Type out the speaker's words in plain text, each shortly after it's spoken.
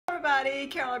everybody,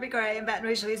 Carole Irby-Gray in Baton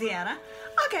Rouge, Louisiana.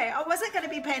 Okay, I wasn't going to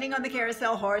be painting on the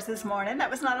Carousel Horse this morning. That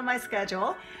was not on my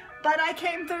schedule. But I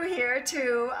came through here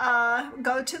to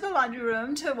go to the laundry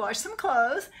room to wash some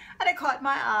clothes, and it caught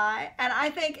my eye. And I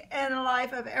think in the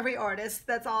life of every artist,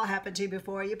 that's all happened to you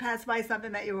before. You pass by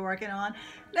something that you were working on.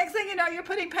 Next thing you know, you're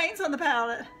putting paints on the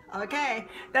palette. Okay,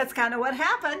 that's kind of what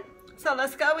happened. So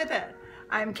let's go with it.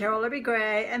 I'm Carole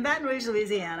Irby-Gray in Baton Rouge,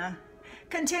 Louisiana,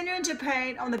 continuing to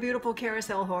paint on the beautiful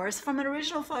Carousel Horse from an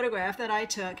original photograph that I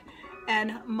took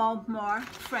in Montmartre,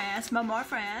 France,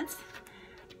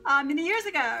 many years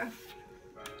ago.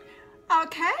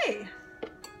 Okay,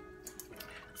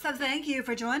 so thank you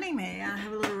for joining me. I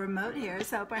have a little remote here,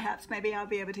 so perhaps maybe I'll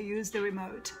be able to use the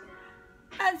remote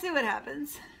and see what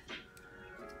happens.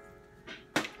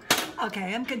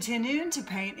 Okay, I'm continuing to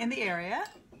paint in the area.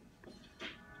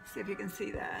 See if you can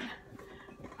see that.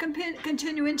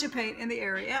 Continuing to paint in the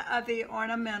area of the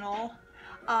ornamental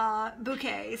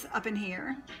bouquets up in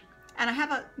here. And I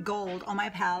have a gold on my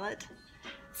palette.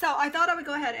 So I thought I would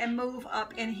go ahead and move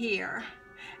up in here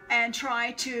and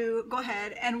try to go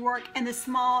ahead and work in the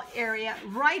small area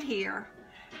right here.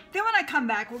 Then when I come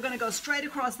back, we're going to go straight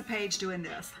across the page doing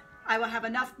this. I will have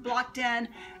enough blocked in,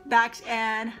 backed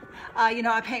in. You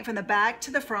know, I paint from the back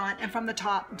to the front and from the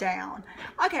top down.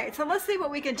 Okay, so let's see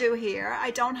what we can do here.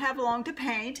 I don't have long to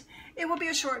paint. It will be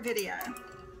a short video.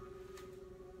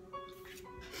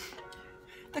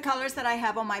 The colors that I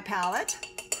have on my palette,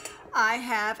 I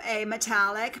have a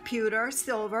metallic pewter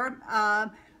silver.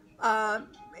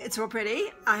 It's real pretty.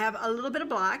 I have a little bit of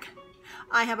black.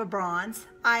 I have a bronze.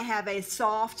 I have a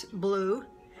soft blue,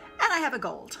 and I have a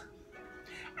gold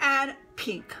and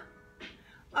pink.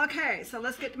 Okay, so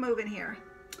let's get moving here.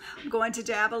 I'm going to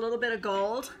dab a little bit of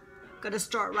gold. I'm going to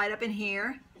start right up in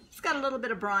here. It's got a little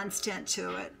bit of bronze tint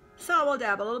to it. So I will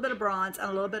dab a little bit of bronze and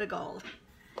a little bit of gold.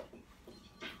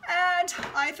 And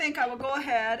I think I will go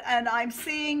ahead, and I'm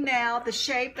seeing now the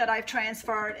shape that I've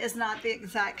transferred is not the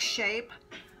exact shape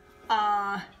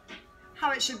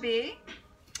how it should be.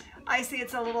 I see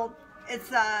it's a little, it's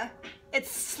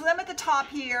slim at the top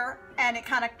here, and it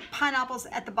kind of pineapples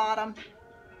at the bottom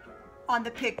on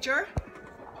the picture.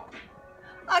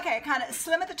 Okay, kind of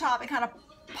slim at the top and kind of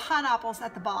pineapples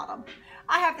at the bottom.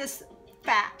 I have this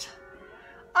fat.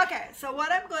 Okay, so what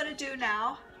I'm going to do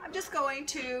now, I'm just going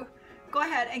to go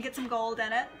ahead and get some gold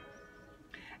in it.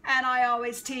 And I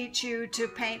always teach you to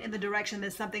paint in the direction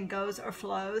that something goes or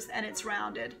flows, and it's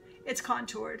rounded. It's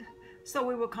contoured. So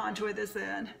we will contour this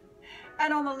in.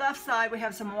 And on the left side, we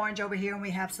have some orange over here, and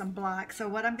we have some black. So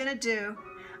what I'm going to do,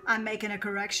 I'm making a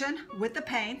correction with the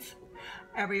paints.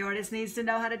 Every artist needs to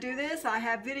know how to do this. I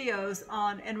have videos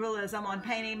in realism on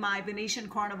painting my Venetian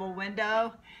Carnival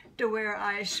window to where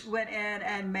I went in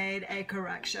and made a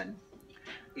correction.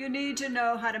 You need to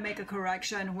know how to make a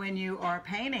correction when you are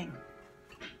painting.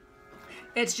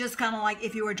 It's just kind of like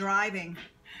if you were driving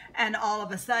and all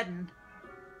of a sudden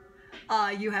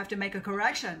you have to make a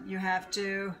correction. You have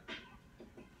to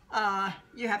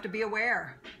be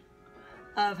aware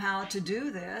of how to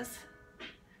do this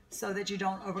so that you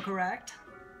don't overcorrect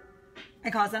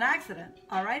and cause an accident.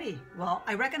 Alrighty, well,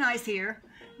 I recognize here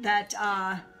that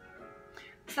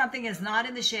something is not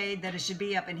in the shade that it should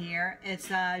be up in here. It's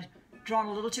drawn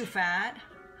a little too fat.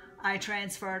 I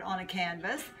transferred on a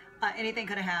canvas. Anything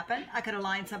could have happened. I could have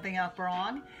lined something up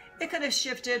wrong. It could have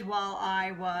shifted while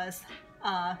I was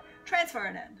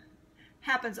transferring it.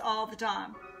 Happens all the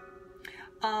time.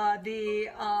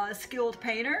 The skilled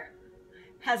painter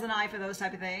has an eye for those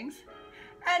type of things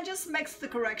and just makes the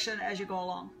correction as you go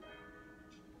along.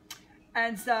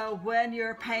 And so when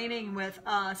you're painting with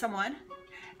someone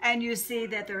and you see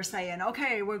that they're saying,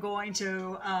 okay, we're going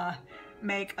to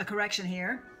make a correction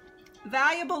here,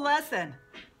 valuable lesson,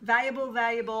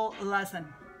 valuable lesson,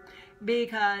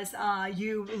 because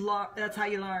that's how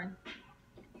you learn.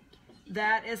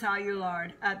 That is how you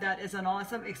learn. That is an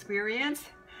awesome experience.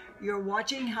 You're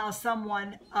watching how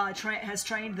someone has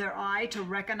trained their eye to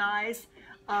recognize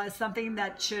something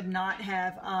that should not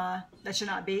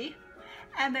be,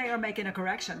 and they are making a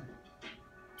correction.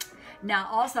 Now,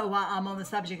 also, while I'm on the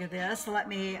subject of this, let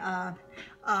me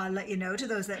let you know, to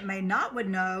those that may not would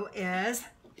know, is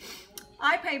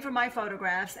I paint for my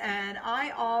photographs, and I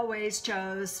always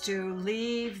chose to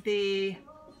leave the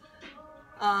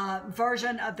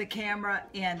version of the camera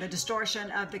in, the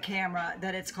distortion of the camera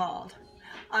that it's called.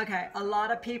 Okay, a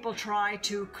lot of people try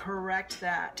to correct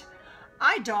that.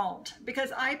 I don't,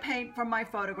 because I paint from my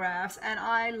photographs, and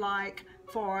I like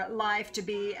for life to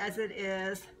be as it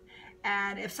is.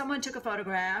 And if someone took a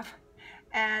photograph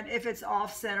And if it's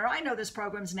off center, I know there's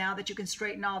programs now that you can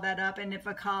straighten all that up. And if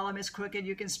a column is crooked,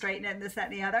 you can straighten it and this, that,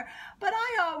 and the other. But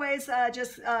I always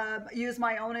just use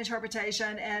my own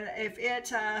interpretation. And if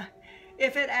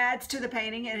it adds to the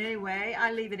painting in any way,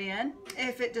 I leave it in.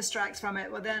 If it distracts from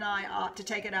it, well, then I ought to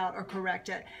take it out or correct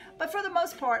it. But for the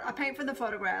most part, I paint from the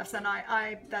photographs, and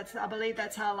I believe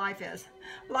that's how life is.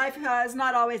 Life is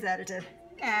not always edited,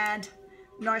 and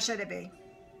nor should it be.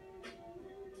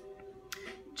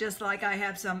 Just like I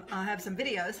have some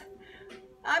videos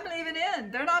I'm leaving in.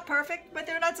 They're not perfect, but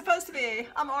they're not supposed to be.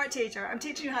 I'm an art teacher. I'm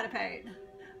teaching you how to paint,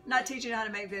 not teaching you how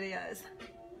to make videos.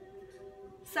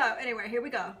 So anyway, here we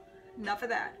go. Enough of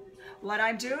that. What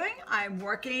I'm doing, I'm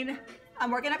working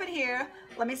up in here.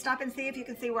 Let me stop and see if you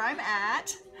can see where I'm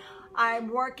at. I'm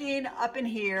working up in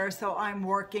here, so I'm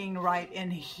working right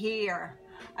in here.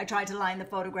 I tried to line the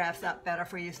photographs up better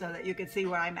for you so that you could see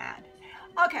where I'm at.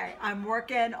 Okay, I'm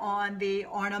working on the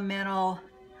ornamental,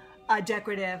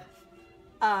 decorative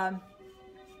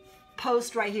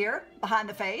post right here behind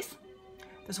the face.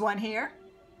 There's one here,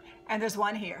 and there's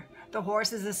one here. The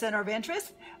horse is the center of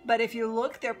interest, but if you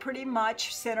look, they're pretty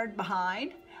much centered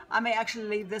behind. I may actually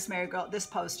leave this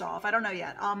post off. I don't know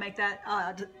yet. I'll make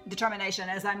that determination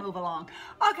as I move along.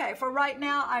 Okay, for right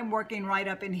now, I'm working right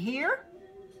up in here.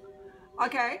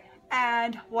 Okay,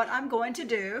 and what I'm going to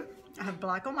do, I have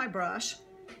black on my brush.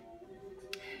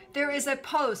 There is a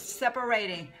post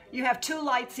separating. You have two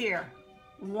lights here.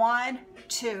 1,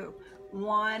 2,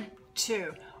 1,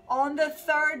 2. On the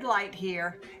third light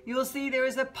here, you'll see there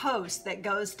is a post that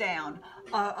goes down,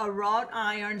 a wrought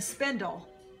iron spindle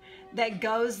that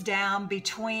goes down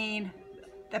between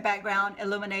the background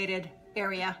illuminated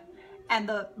area and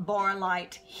the bar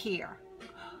light here.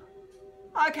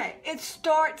 Okay, it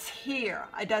starts here.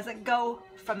 It doesn't go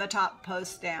from the top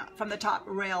post down, from the top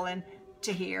railing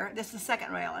to here. This is the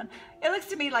second railing. It looks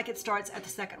to me like it starts at the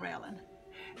second railing.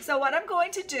 So what I'm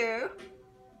going to do,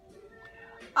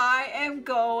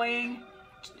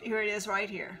 here it is right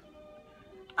here.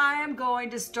 I am going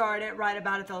to start it right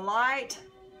about at the light.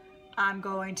 I'm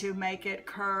going to make it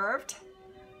curved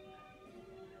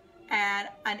and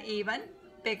uneven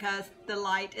because the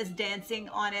light is dancing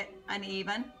on it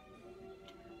uneven.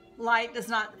 Light does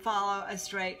not follow a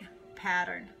straight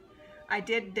pattern. I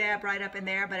did dab right up in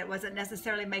there, but it wasn't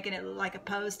necessarily making it look like a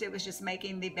post. It was just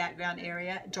making the background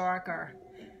area darker.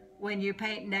 When you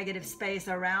paint negative space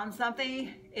around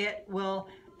something, it will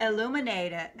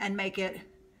illuminate it and make it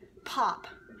pop.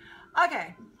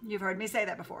 Okay, you've heard me say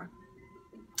that before.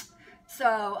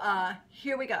 So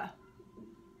here we go.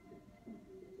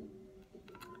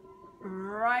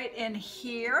 Right in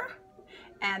here,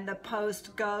 and the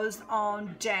post goes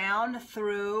on down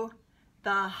through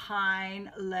the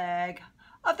hind leg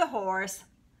of the horse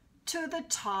to the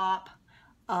top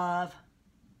of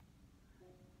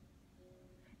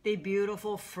the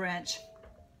beautiful French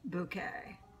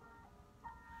bouquet.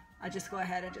 I'll just go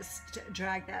ahead and just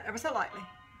drag that ever so lightly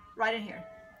right in here.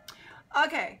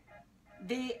 Okay,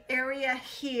 the area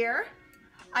here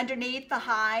underneath the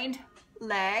hind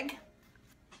leg,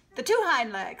 the two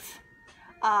hind legs,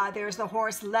 there's the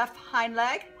horse left hind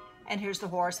leg, and here's the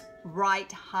horse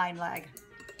right hind leg.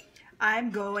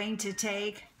 I'm going to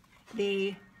take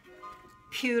the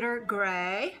pewter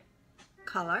gray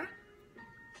color,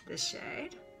 this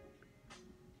shade,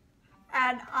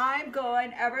 and I'm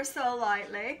going ever so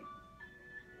lightly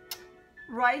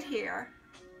right here,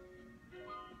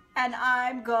 and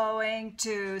I'm going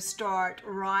to start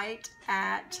right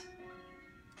at,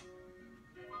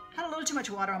 had a little too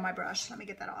much water on my brush. Let me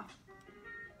get that off.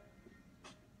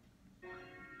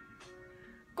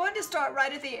 Going to start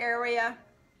right at the area.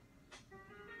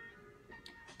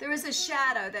 There is a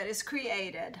shadow that is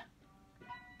created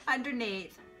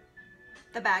underneath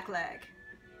the back leg.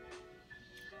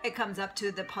 It comes up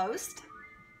to the post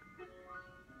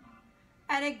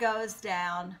and it goes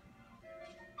down.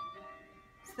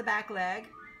 It's the back leg,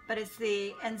 but it's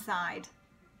the inside.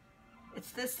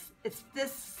 It's this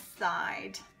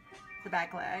side, the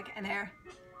back leg, and there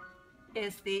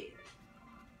is the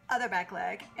other back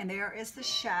leg, and there is the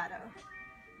shadow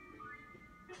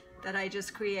that I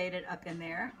just created up in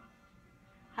there.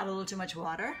 Had a little too much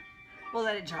water. We'll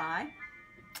let it dry.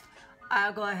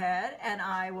 I'll go ahead and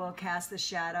I will cast the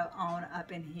shadow on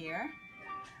up in here,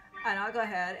 and I'll go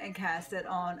ahead and cast it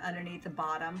on underneath the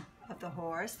bottom of the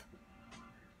horse.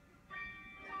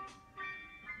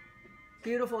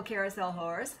 Beautiful carousel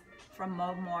horse from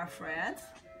Montmartre, France.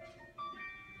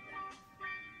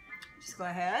 Just go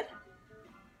ahead,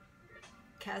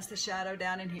 cast the shadow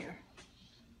down in here.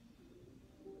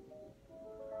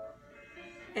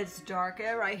 It's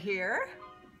darker right here.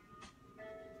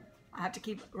 I have to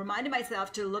keep reminding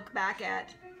myself to look back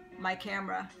at my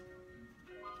camera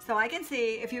so I can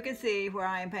see, if you can see where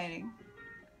I am painting.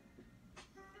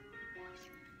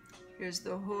 Here's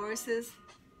the horse's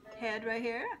head right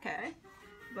here. Okay,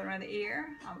 going around the ear.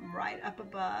 I'm right up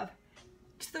above,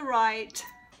 to the right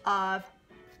of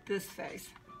this face,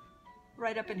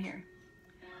 right up in here.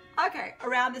 Okay,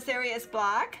 around this area is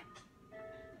black,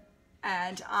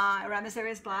 and around this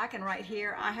area is black, and right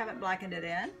here I haven't blackened it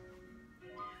in.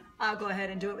 I'll go ahead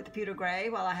and do it with the pewter gray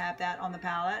while I have that on the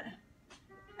palette,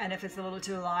 and if it's a little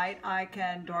too light, I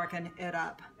can darken it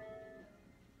up.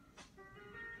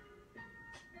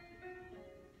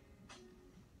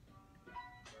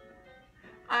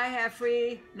 I have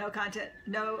free, no content,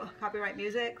 no copyright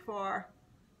music for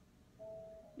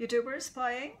YouTubers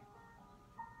playing.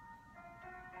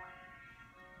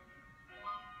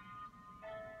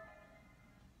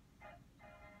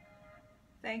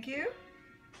 Thank you.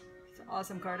 It's an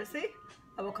awesome courtesy.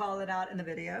 I will call it out in the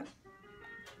video.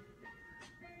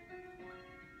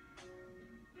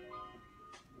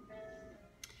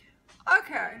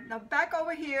 Okay, now back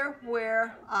over here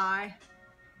where I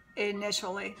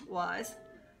initially was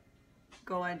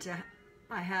going to,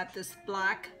 I have this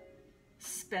black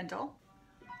spindle,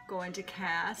 going to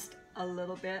cast a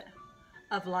little bit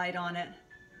of light on it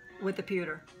with the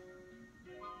pewter.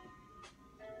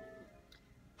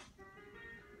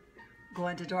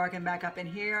 Going to darken back up in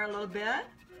here a little bit,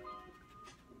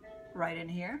 right in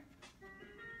here.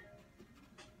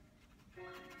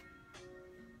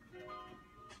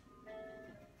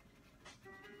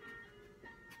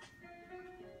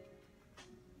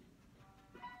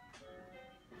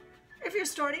 If you're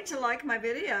starting to like my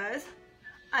videos,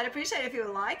 I'd appreciate it if you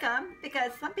would like them,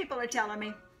 because some people are telling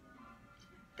me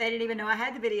they didn't even know I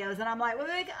had the videos, and I'm like, well,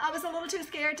 I was a little too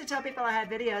scared to tell people I had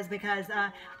videos because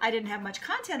I didn't have much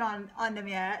content on them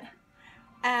yet,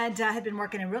 and I had been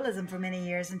working in realism for many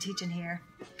years and teaching here.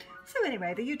 So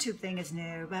anyway, the YouTube thing is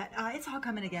new, but it's all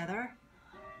coming together.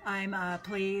 I'm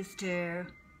pleased to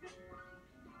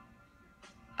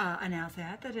announce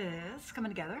that it is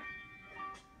coming together.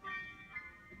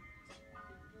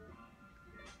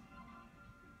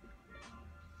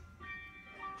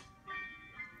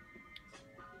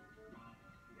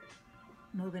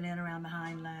 Moving in around the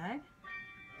hind leg.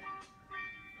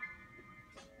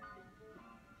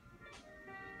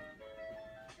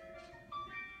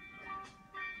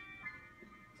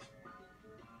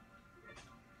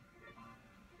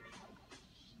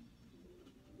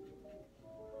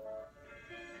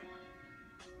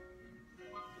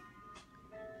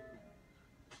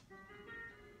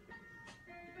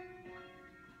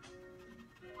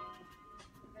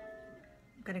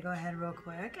 I'm going to go ahead real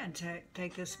quick and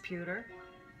take this pewter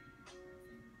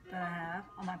that I have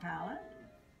on my palette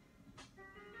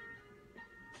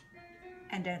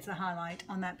and dance a highlight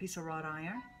on that piece of wrought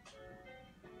iron.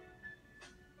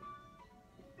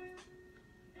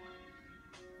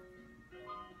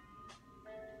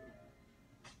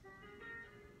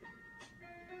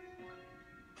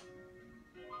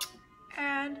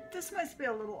 And this must be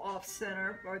a little off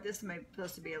center, or this may be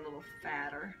supposed to be a little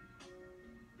fatter.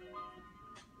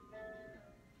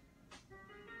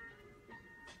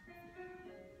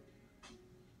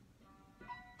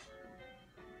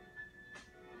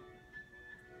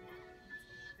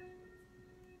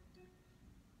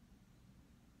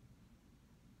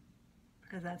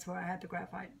 Because that's where I had the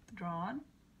graphite drawn.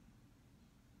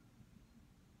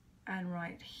 And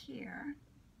right here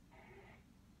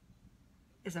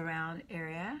is a round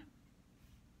area.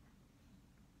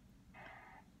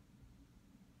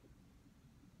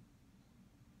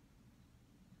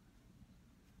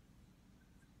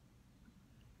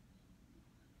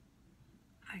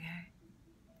 Okay,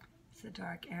 it's a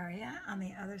dark area on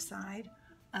the other side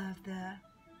of the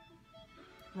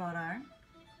wrought iron.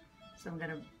 So I'm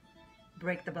going to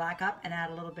break the black up and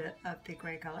add a little bit of the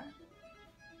gray color.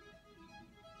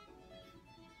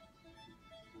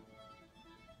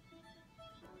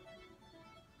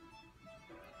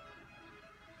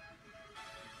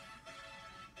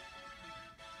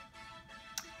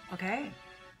 Okay.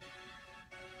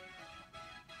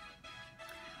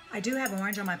 I do have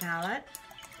orange on my palette.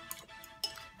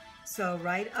 So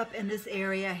right up in this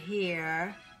area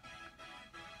here,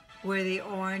 where the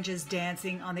orange is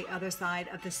dancing on the other side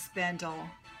of the spindle,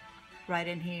 right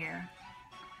in here,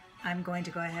 I'm going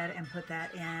to go ahead and put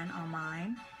that in on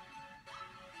mine,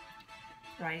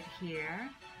 right here,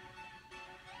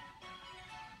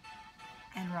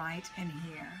 and right in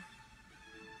here.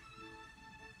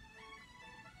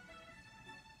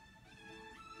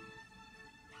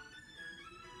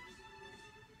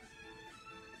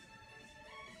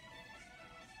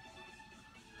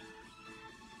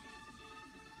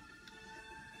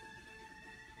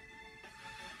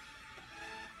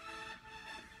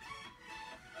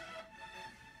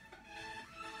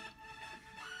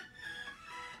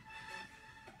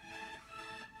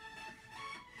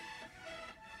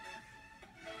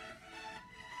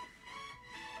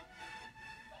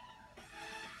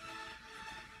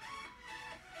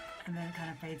 and then it kind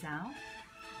of fades out.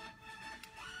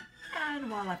 And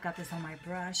while I've got this on my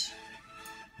brush,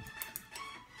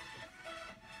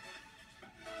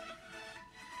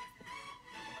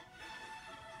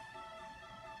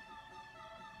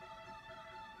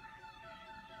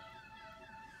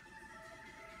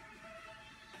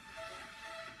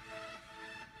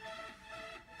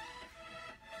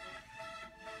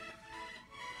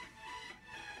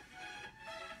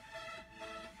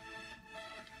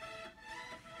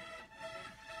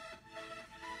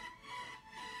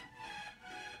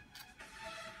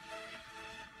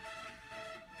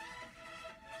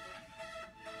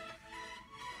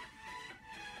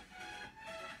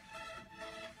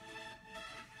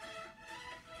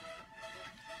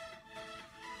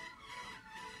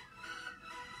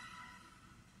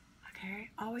 okay,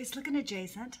 always looking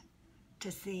adjacent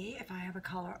to see if I have a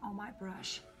color on my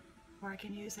brush where I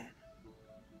can use it.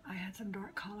 I had some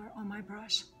dark color on my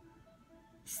brush,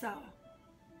 so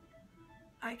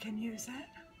I can use it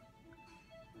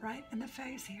right in the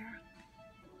face here.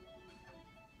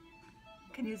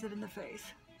 Can use it in the face.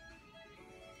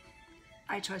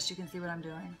 I trust you can see what I'm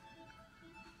doing.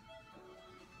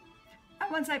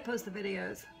 And once I post the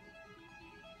videos,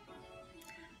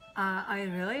 I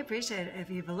really appreciate it if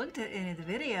you've looked at any of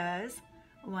the videos.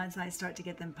 Once I start to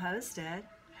get them posted,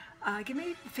 give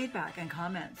me feedback and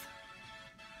comments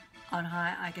on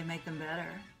how I can make them better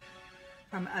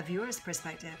from a viewer's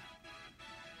perspective.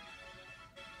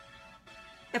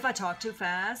 If I talk too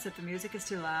fast, if the music is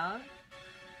too loud,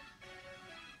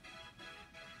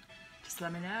 just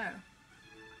let me know.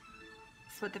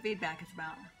 That's what the feedback is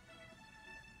about.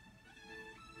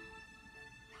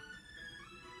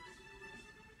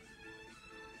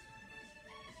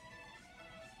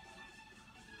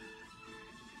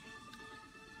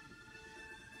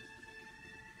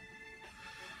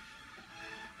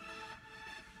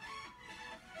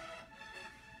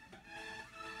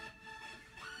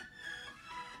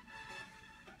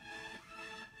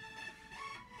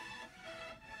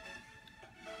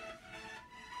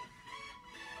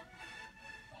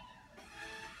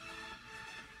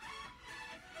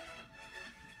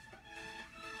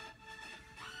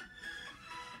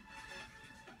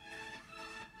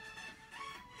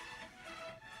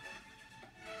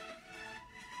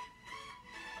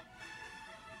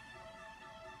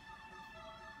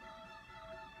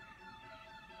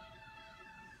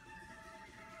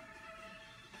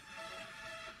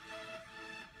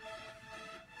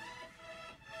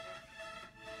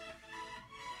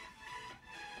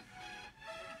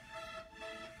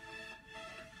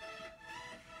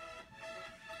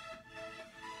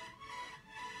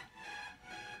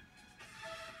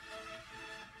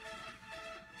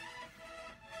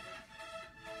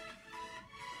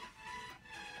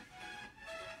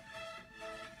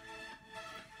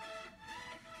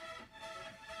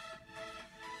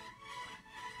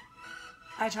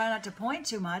 I try not to point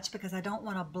too much because I don't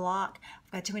want to block.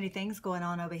 I've got too many things going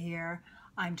on over here.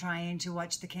 I'm trying to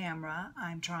watch the camera.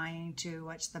 I'm trying to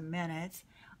watch the minutes.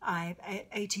 I've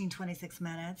 18:26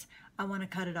 minutes. I want to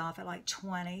cut it off at like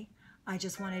 20. I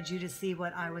just wanted you to see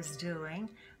what I was doing,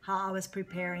 how I was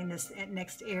preparing this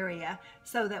next area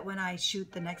so that when I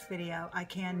shoot the next video, I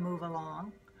can move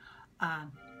along.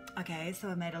 Okay, so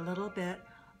I made a little bit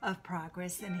of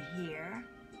progress in here.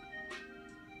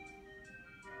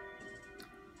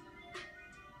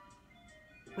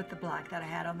 With the black that I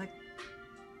had on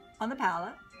the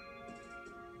palette.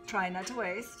 Trying not to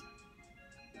waste.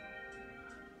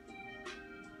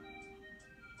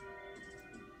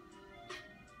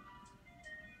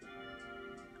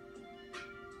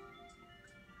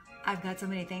 I've got so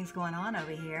many things going on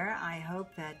over here. I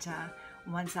hope that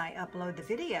once I upload the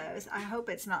videos, I hope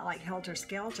it's not like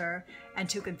helter-skelter and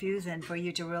too confusing for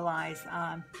you to realize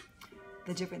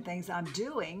the different things I'm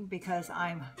doing, because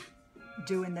I'm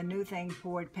doing the new thing,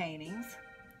 poured paintings.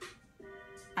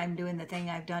 I'm doing the thing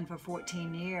I've done for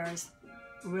 14 years,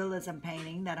 realism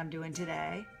painting, that I'm doing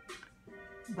today.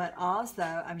 But also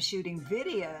I'm shooting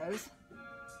videos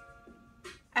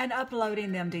and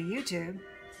uploading them to YouTube.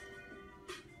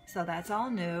 So that's all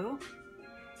new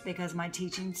because my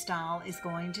teaching style is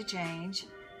going to change.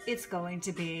 It's going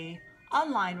to be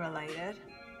online related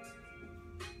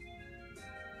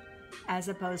as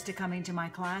opposed to coming to my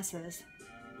classes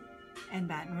in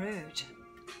Baton Rouge.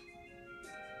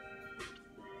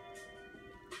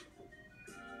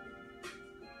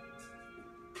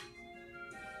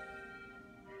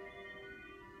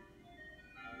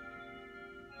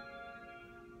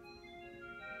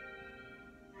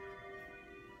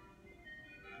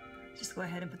 Just go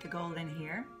ahead and put the gold in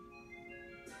here.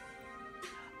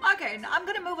 Okay, now I'm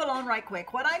going to move along right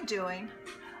quick. What I'm doing,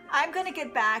 I'm going to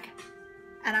get back,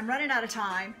 and I'm running out of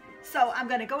time. So I'm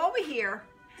going to go over here,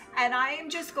 and I am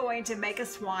just going to make a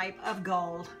swipe of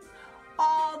gold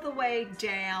all the way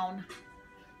down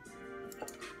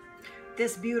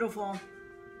this beautiful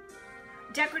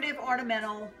decorative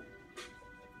ornamental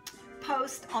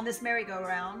post on this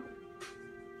merry-go-round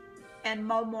in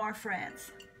Montmartre,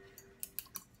 France.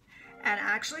 And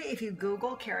actually, if you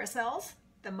Google carousels,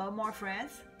 the Montmartre,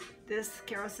 France, this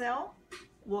carousel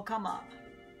will come up.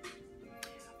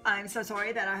 I'm so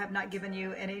sorry that I have not given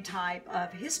you any type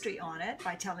of history on it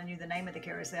by telling you the name of the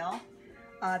carousel.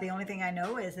 The only thing I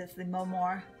know is it's the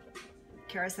Montmartre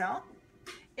Carousel.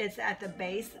 It's at the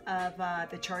base of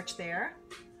the church there,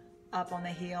 up on the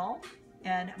hill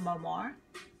in Montmartre,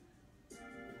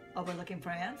 overlooking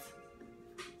France.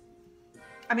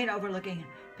 I mean, overlooking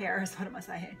Paris, what am I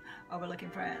saying?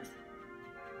 Overlooking France.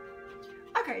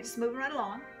 Okay, just moving right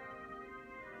along.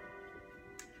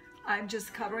 I'm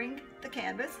just covering the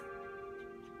canvas,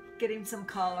 getting some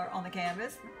color on the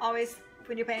canvas. Always,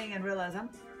 when you're painting in realism,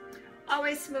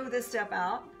 always smooth this stuff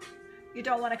out. You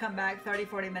don't want to come back 30,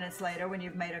 40 minutes later when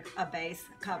you've made a base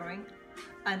covering,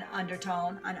 an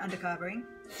undertone, an undercovering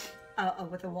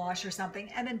with a wash or something,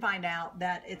 and then find out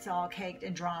that it's all caked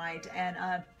and dried and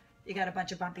you got a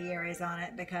bunch of bumpy areas on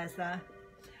it because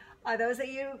those of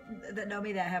you that know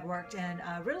me that have worked in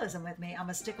realism with me,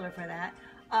 I'm a stickler for that.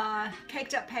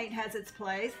 Caked up paint has its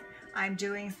place. I'm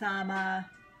doing some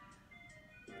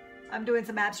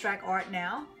abstract art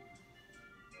now,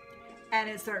 and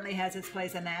it certainly has its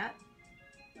place in that.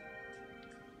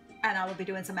 And I will be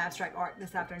doing some abstract art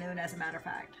this afternoon, as a matter of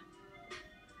fact.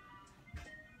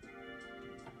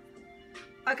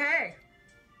 Okay.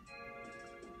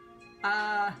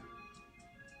 I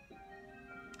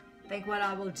think what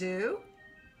I will do,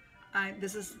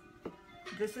 this is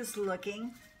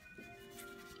looking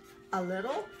a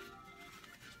little,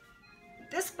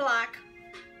 this black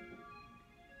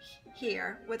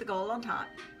here with the gold on top.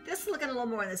 This is looking a little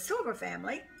more in the silver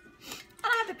family. And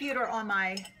I have the pewter on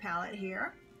my palette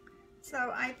here.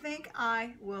 So I think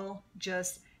I will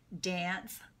just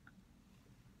dance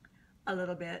a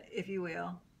little bit, if you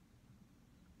will,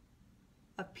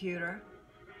 of pewter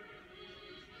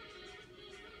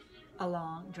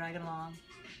along, drag it along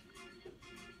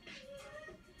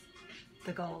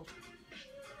the gold.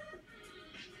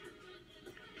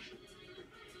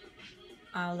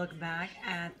 I'll look back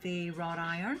at the wrought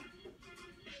iron.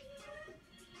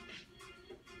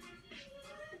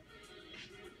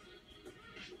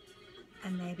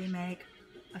 And maybe make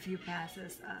a few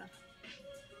passes of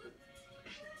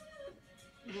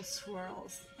little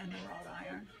swirls in the wrought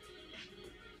iron.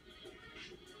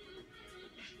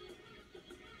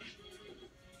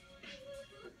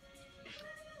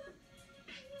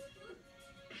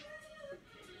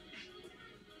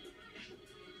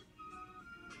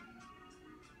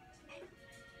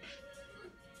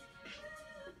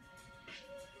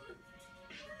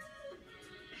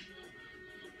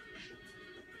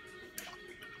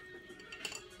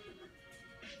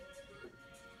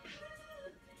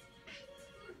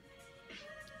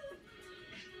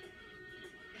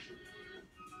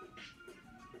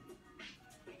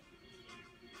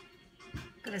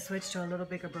 I'm going to switch to a little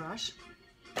bigger brush.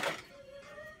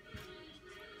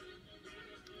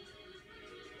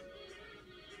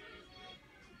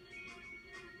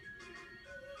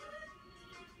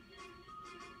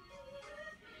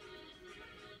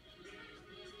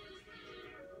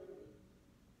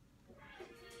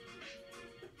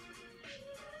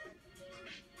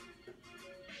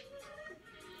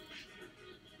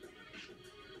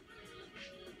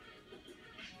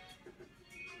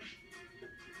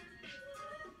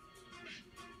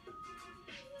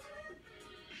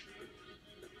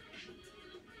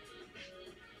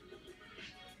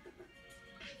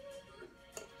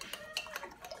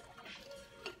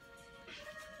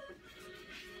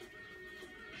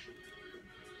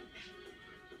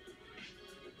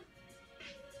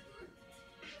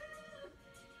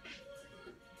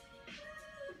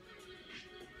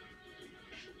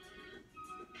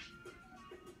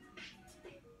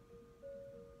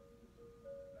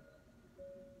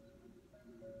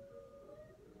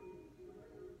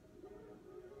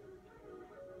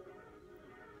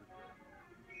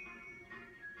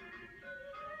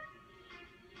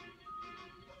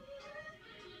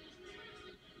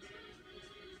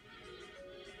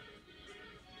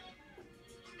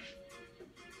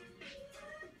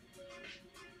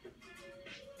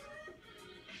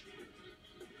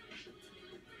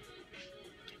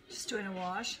 Just doing a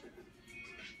wash.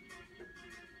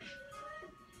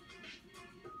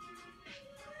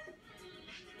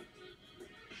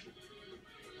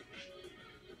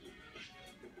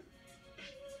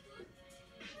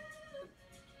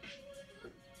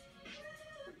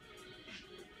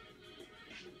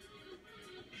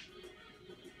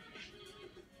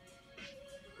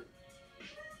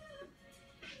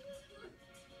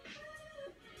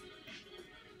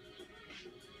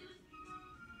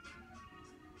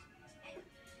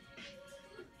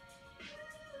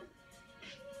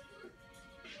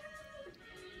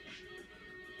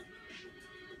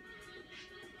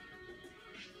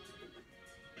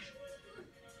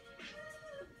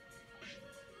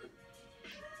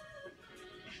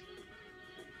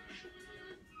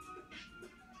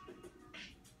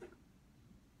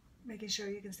 making sure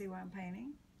you can see where I'm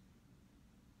painting.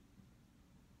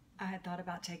 I had thought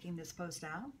about taking this post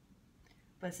out,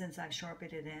 but since I've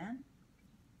sharpened it in,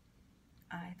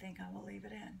 I think I will leave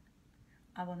it in.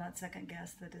 I will not second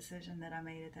guess the decision that I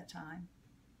made at that time.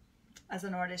 As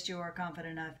an artist, you are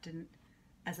confident enough to,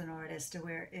 as an artist, to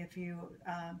where if you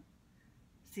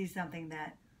see something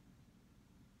that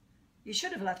you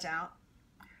should have left out,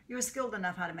 you're skilled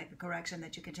enough how to make the correction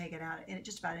that you can take it out in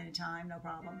just about any time, no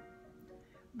problem.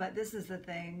 But this is the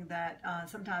thing that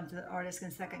sometimes the artists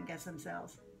can second guess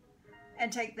themselves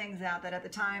and take things out that at the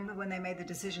time when they made the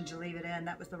decision to leave it in,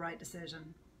 that was the right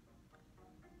decision.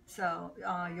 So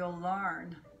you'll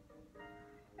learn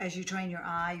as you train your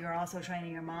eye, you're also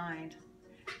training your mind.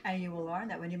 And you will learn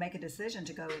that when you make a decision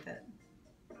to go with it.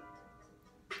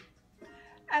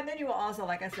 And then you will also,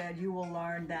 like I said, you will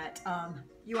learn that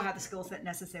you will have the skill set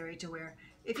necessary to where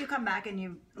if you come back and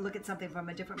you look at something from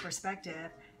a different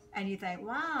perspective and you think,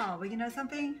 wow, well, you know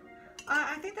something?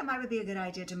 I think that might be a good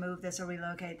idea to move this or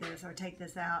relocate this or take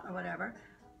this out or whatever.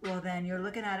 Well, then you're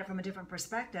looking at it from a different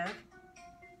perspective.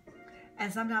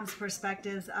 And sometimes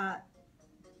perspectives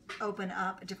open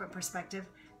up a different perspective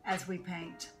as we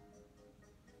paint.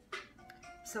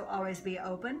 So always be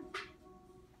open.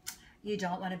 You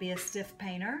don't want to be a stiff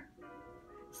painter,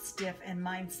 stiff in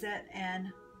mindset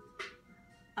and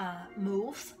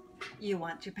moves. You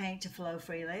want your paint to flow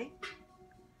freely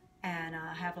and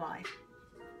have life.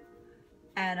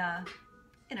 And,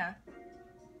 you know,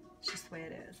 it's just the way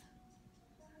it is.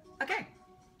 Okay,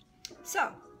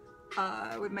 so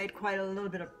we've made quite a little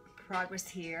bit of progress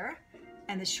here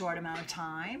in this short amount of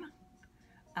time.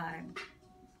 I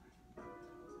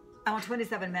want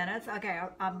 27 minutes. Okay,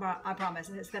 I promise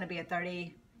it's going to be a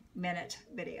 30-minute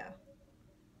video.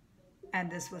 And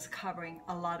this was covering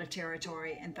a lot of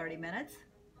territory in 30 minutes.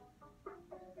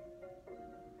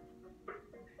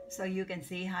 So you can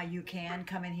see how you can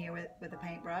come in here with a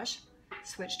paintbrush,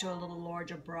 switch to a little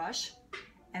larger brush.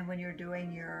 And when you're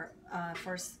doing your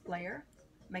first layer,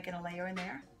 making a layer in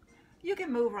there, you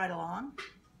can move right along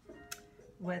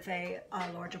with a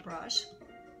larger brush.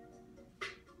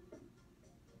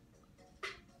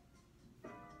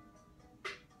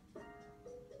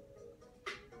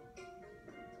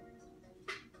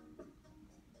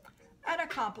 And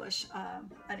accomplish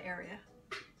an area.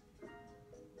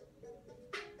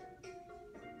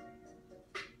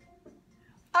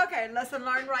 Okay, lesson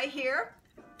learned right here.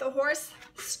 The horse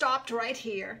stopped right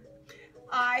here.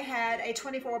 I had a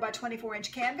 24 by 24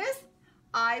 inch canvas.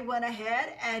 I went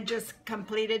ahead and just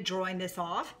completed drawing this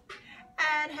off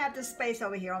and have the space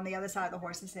over here on the other side of the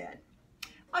horse's head.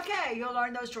 Okay, you'll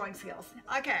learn those drawing skills.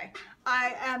 Okay,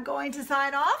 I am going to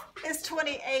sign off. It's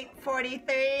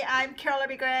 28:43. I'm Carole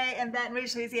Irby-Gray in Baton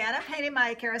Rouge, Louisiana, painting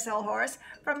my carousel horse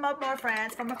from Mobmore,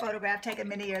 France, from a photograph taken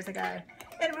many years ago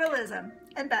in realism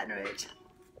in Baton Rouge.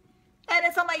 And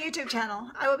it's on my YouTube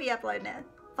channel. I will be uploading it.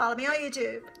 Follow me on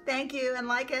YouTube. Thank you, and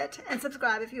like it, and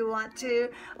subscribe if you want to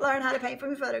learn how to paint from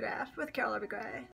your photograph with Carole Irby-Gray.